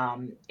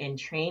and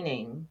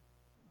training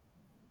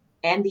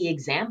and the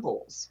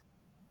examples,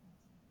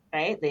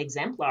 right? The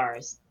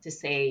exemplars to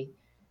say,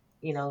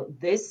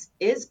 this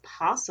is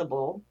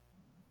possible.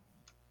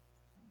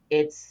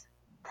 It's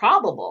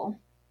probable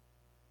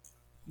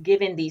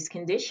given these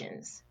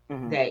conditions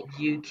Hmm. that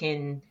you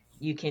can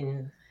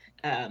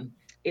um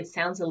it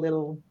sounds a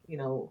little,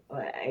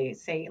 I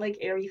say like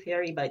airy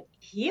fairy, but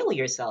heal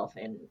yourself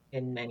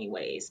in many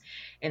ways.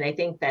 And I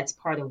think that's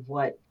part of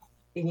what,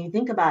 when you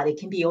think about it,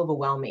 can be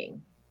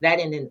overwhelming. That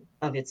in and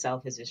of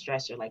itself is a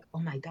stressor, like, oh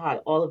my God,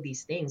 all of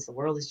these things, the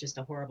world is just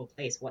a horrible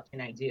place, what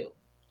can I do?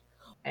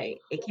 Right?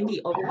 It can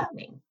be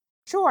overwhelming.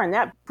 Sure. And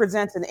that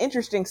presents an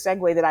interesting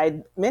segue that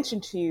I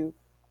mentioned to you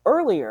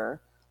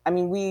earlier. I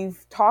mean,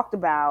 we've talked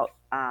about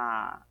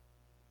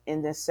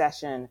in this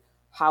session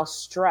how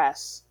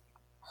stress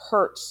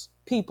hurts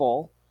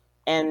people.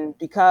 And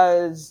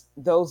because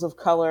those of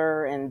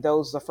color and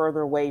those that are further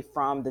away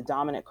from the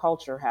dominant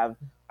culture have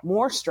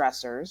more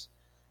stressors,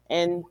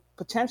 and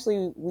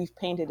potentially we've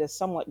painted a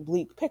somewhat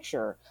bleak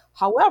picture.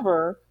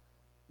 However,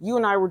 you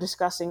and I were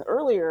discussing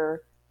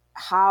earlier,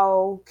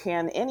 how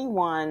can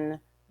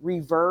anyone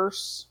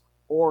reverse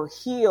or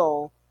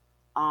heal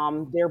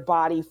their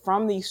body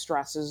from these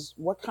stresses?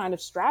 What kind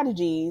of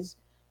strategies,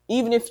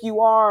 even if you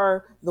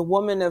are the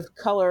woman of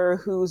color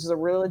who's a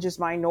religious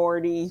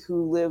minority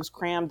who lives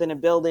crammed in a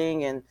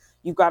building and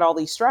you've got all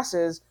these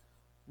stresses,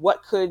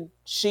 what could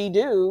she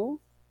do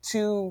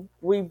to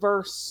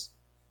reverse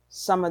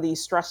some of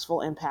these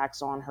stressful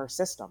impacts on her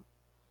system?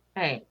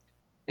 Right.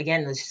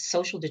 Again, the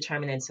social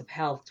determinants of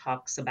health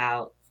talks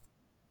about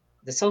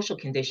the social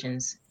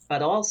conditions,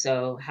 but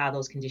also how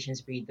those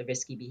conditions breed the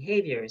risky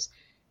behaviors.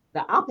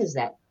 The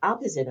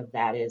opposite of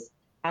that is,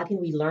 how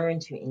can we learn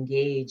to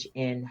engage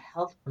in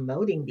health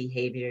promoting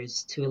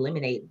behaviors to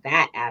eliminate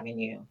that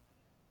avenue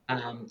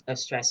of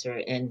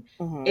stressor? And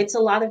Hmm. it's a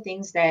lot of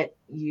things that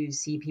you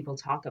see people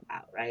talk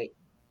about, right?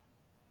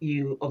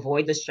 You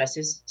avoid the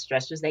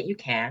stressors that you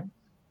can.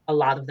 A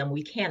lot of them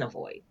we can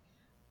avoid.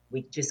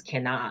 We just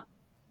cannot.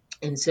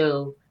 And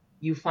so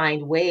you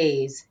find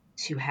ways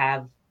to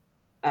have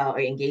or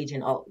engage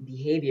in all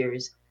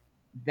behaviors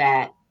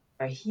that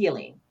are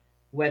healing,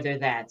 whether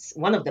that's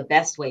one of the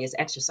best way is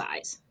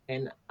exercise.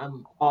 And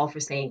I'm all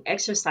for saying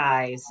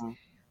exercise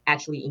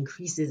actually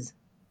increases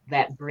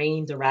that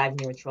brain derived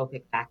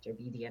neurotrophic factor,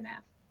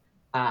 BDNF.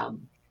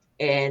 Um,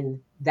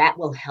 and that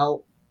will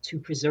help to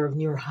preserve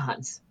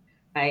neurons,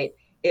 right?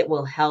 It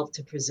will help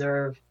to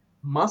preserve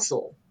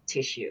muscle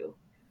tissue.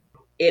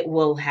 It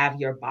will have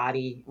your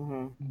body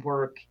Hmm.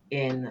 work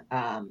in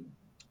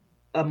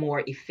a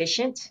more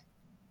efficient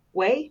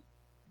way,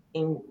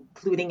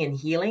 including in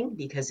healing,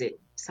 because it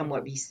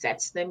somewhat Hmm.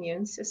 resets the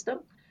immune system.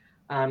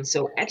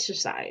 So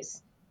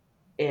exercise,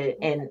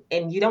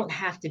 and you don't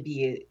have to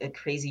be a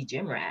crazy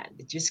gym rat.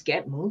 Just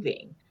get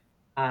moving.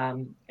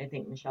 I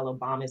think Michelle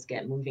Obama's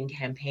Get Moving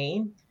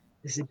campaign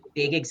is a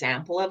big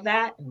example of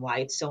that and why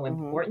it's so Hmm.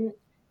 important,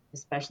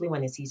 especially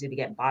when it's easy to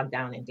get bogged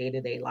down in day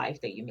to day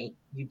life that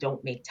you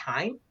don't make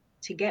time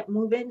to get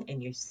moving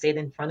and you sit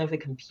in front of a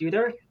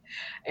computer.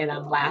 And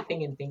I'm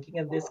laughing and thinking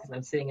of this because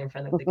I'm sitting in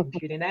front of the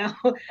computer now.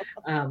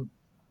 um,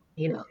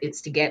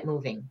 it's to get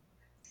moving.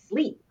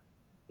 Sleep.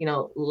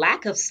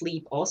 Lack of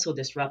sleep also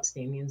disrupts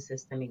the immune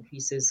system,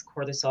 increases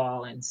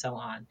cortisol, and so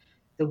on.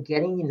 So,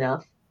 getting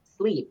enough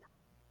sleep,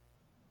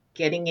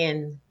 getting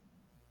in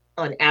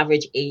on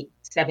average 8,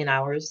 7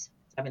 hours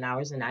 7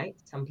 hours a night.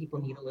 Some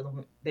people need a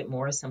little bit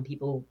more. Some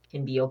people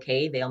can be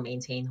okay. They'll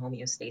maintain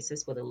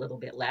homeostasis with a little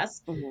bit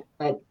less. Hmm.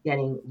 But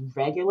getting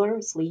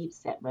regular sleep,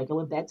 set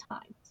regular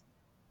bedtime,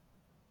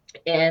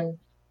 and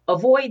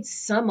avoid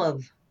some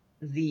of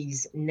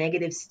these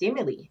negative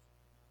stimuli.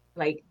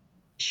 Like,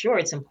 sure,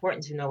 it's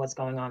important to know what's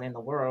going on in the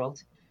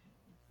world,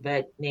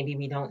 but maybe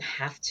we don't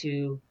have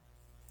to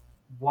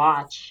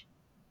watch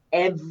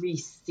every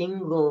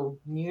single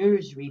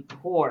news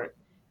report.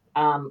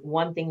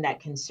 One thing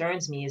that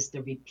concerns me is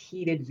the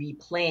repeated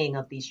replaying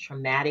of these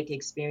traumatic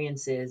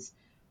experiences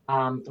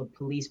of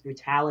police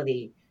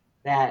brutality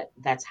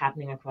that's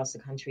happening across the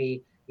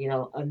country.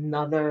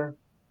 Another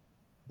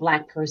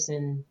Black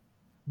person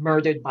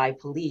murdered by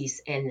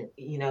police, and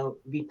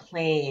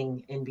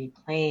replaying and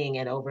replaying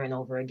it over and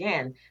over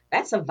again.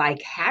 That's a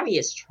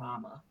vicarious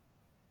trauma,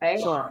 right?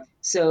 Sure.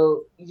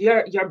 So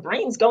your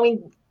brain's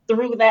going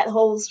through that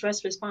whole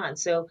stress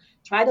response. So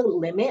try to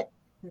limit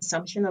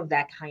consumption of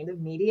that kind of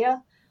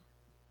media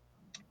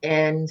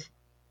and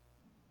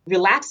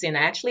relaxing.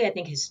 Actually, I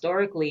think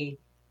historically,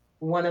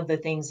 one of the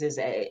things is,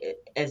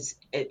 as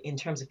in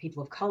terms of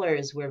people of color,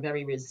 is we're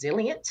very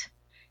resilient,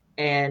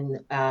 and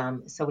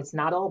so it's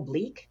not all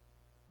bleak.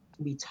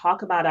 We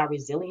talk about our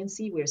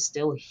resiliency. We're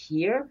still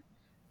here.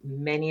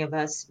 Many of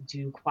us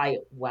do quite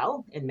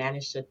well and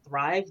manage to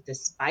thrive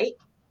despite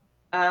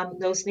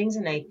those things.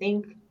 And I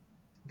think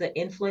the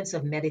influence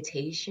of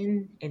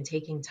meditation and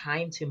taking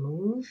time to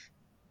move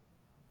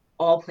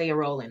all play a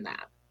role in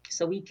that.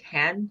 So we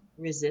can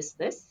resist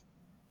this.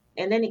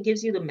 And then it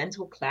gives you the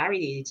mental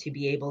clarity to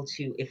be able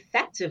to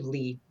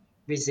effectively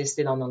resist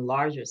it on a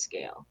larger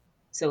scale.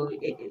 So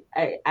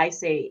I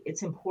say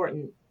it's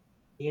important,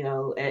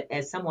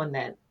 as someone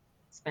that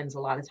spends a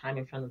lot of time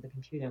in front of the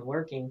computer and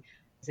working,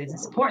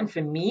 it's important for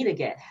me to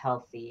get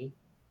healthy,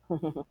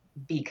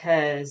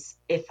 because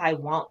if I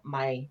want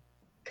my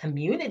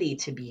community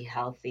to be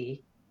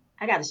healthy,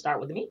 I got to start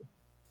with me.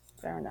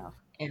 Fair enough.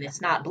 And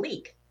it's not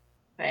bleak,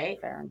 right?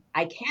 Fair enough.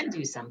 I can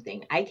do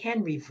something. I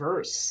can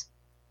reverse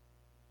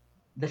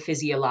the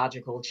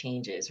physiological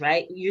changes,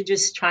 right? You're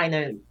just trying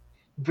to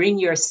bring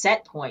your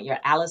set point, your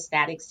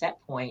allostatic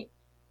set point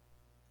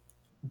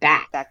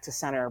back. Back to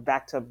center,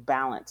 back to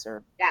balance,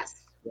 or Yes,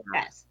 yeah.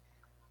 yes.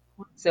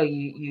 So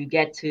you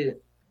get to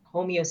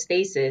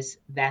homeostasis.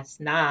 That's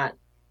not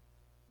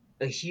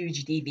a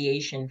huge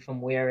deviation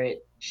from where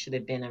it should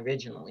have been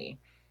originally.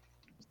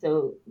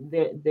 So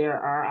there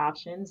are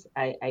options.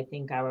 I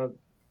think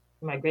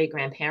my great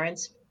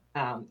grandparents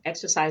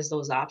exercise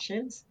those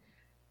options.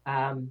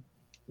 Um,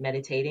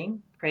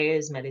 Meditating, prayer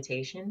is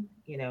meditation.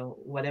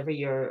 Whatever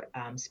your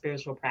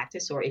spiritual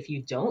practice, or if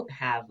you don't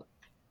have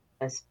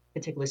a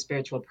particular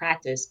spiritual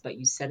practice, but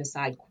you set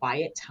aside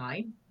quiet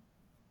time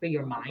for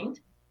your mind,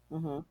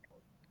 Mm-hmm.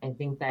 I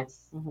think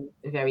that's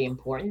Mm-hmm. very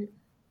important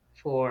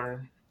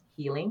for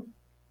healing.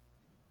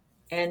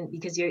 And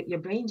because your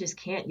brain just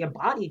can't, your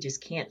body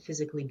just can't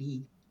physically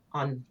be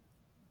on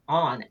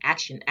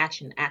action,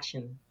 action,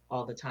 action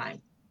all the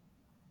time.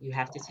 You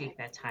have to take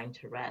that time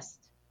to rest.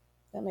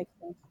 That makes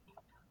sense.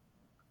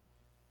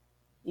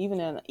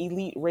 Even an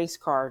elite race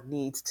car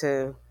needs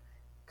to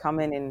come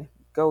in and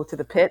go to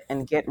the pit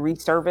and get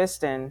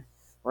reserviced and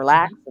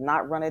relax Hmm. and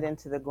not run it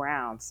into the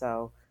ground.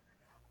 So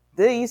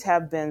these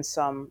have been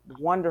some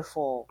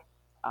wonderful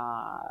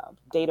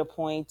data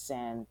points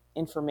and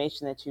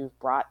information that you've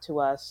brought to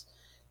us.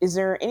 Is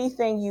there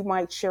anything you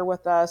might share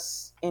with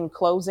us in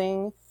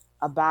closing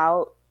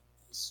about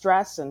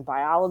stress and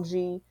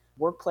biology,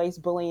 workplace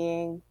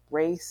bullying,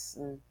 race,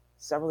 and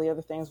several of the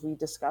other things we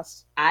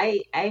discussed?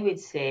 I would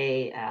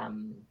say,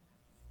 and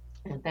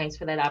thanks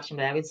for that option,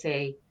 but I would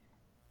say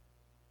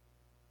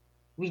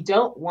we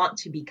don't want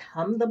to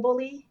become the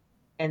bully,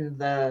 and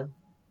the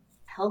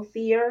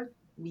healthier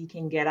we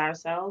can get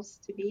ourselves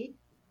to be,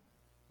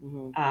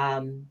 Mm-hmm.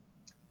 um,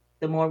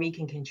 the more we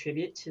can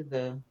contribute to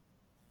the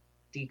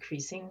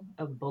decreasing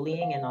of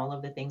bullying and all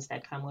of the things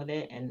that come with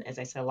it. And as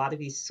I said, a lot of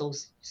these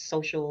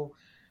social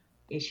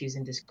issues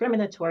and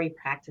discriminatory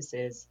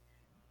practices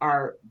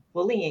are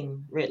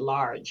bullying writ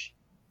large.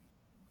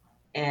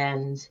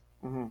 And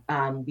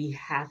Mm-hmm. we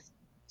have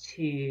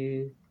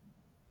to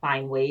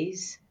find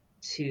ways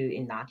to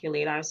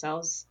inoculate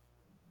ourselves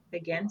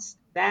against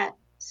that,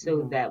 so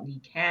Mm-hmm. that we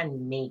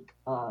can make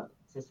a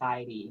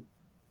society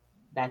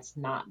that's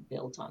not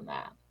built on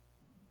that,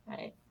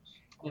 right?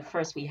 But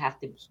first, we have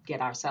to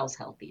get ourselves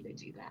healthy to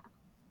do that.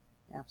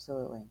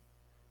 Absolutely.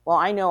 Well,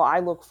 I know I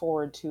look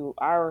forward to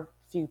our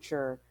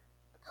future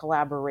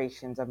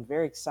collaborations. I'm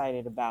very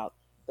excited about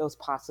those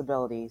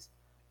possibilities.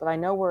 But I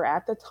know we're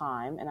at the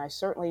time, and I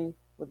certainly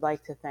would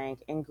like to thank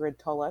Ingrid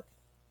Tulloch.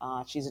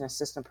 She's an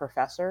assistant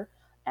professor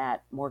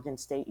at Morgan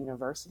State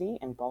University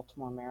in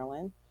Baltimore,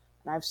 Maryland.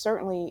 And I've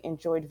certainly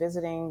enjoyed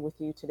visiting with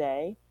you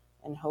today,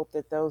 and hope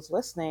that those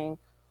listening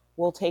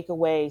will take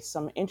away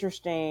some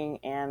interesting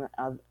and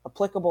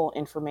applicable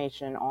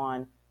information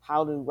on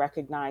how to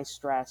recognize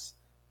stress,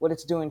 what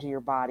it's doing to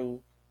your body,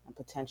 and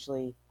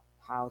potentially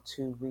how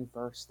to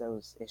reverse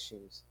those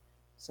issues.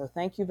 So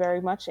thank you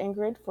very much,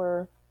 Ingrid,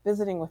 for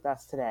visiting with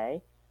us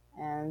today.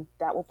 And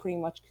that will pretty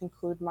much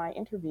conclude my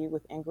interview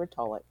with Ingrid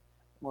Tulloch,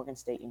 Morgan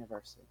State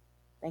University.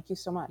 Thank you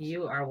so much.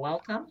 You are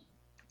welcome.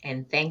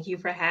 And thank you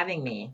for having me.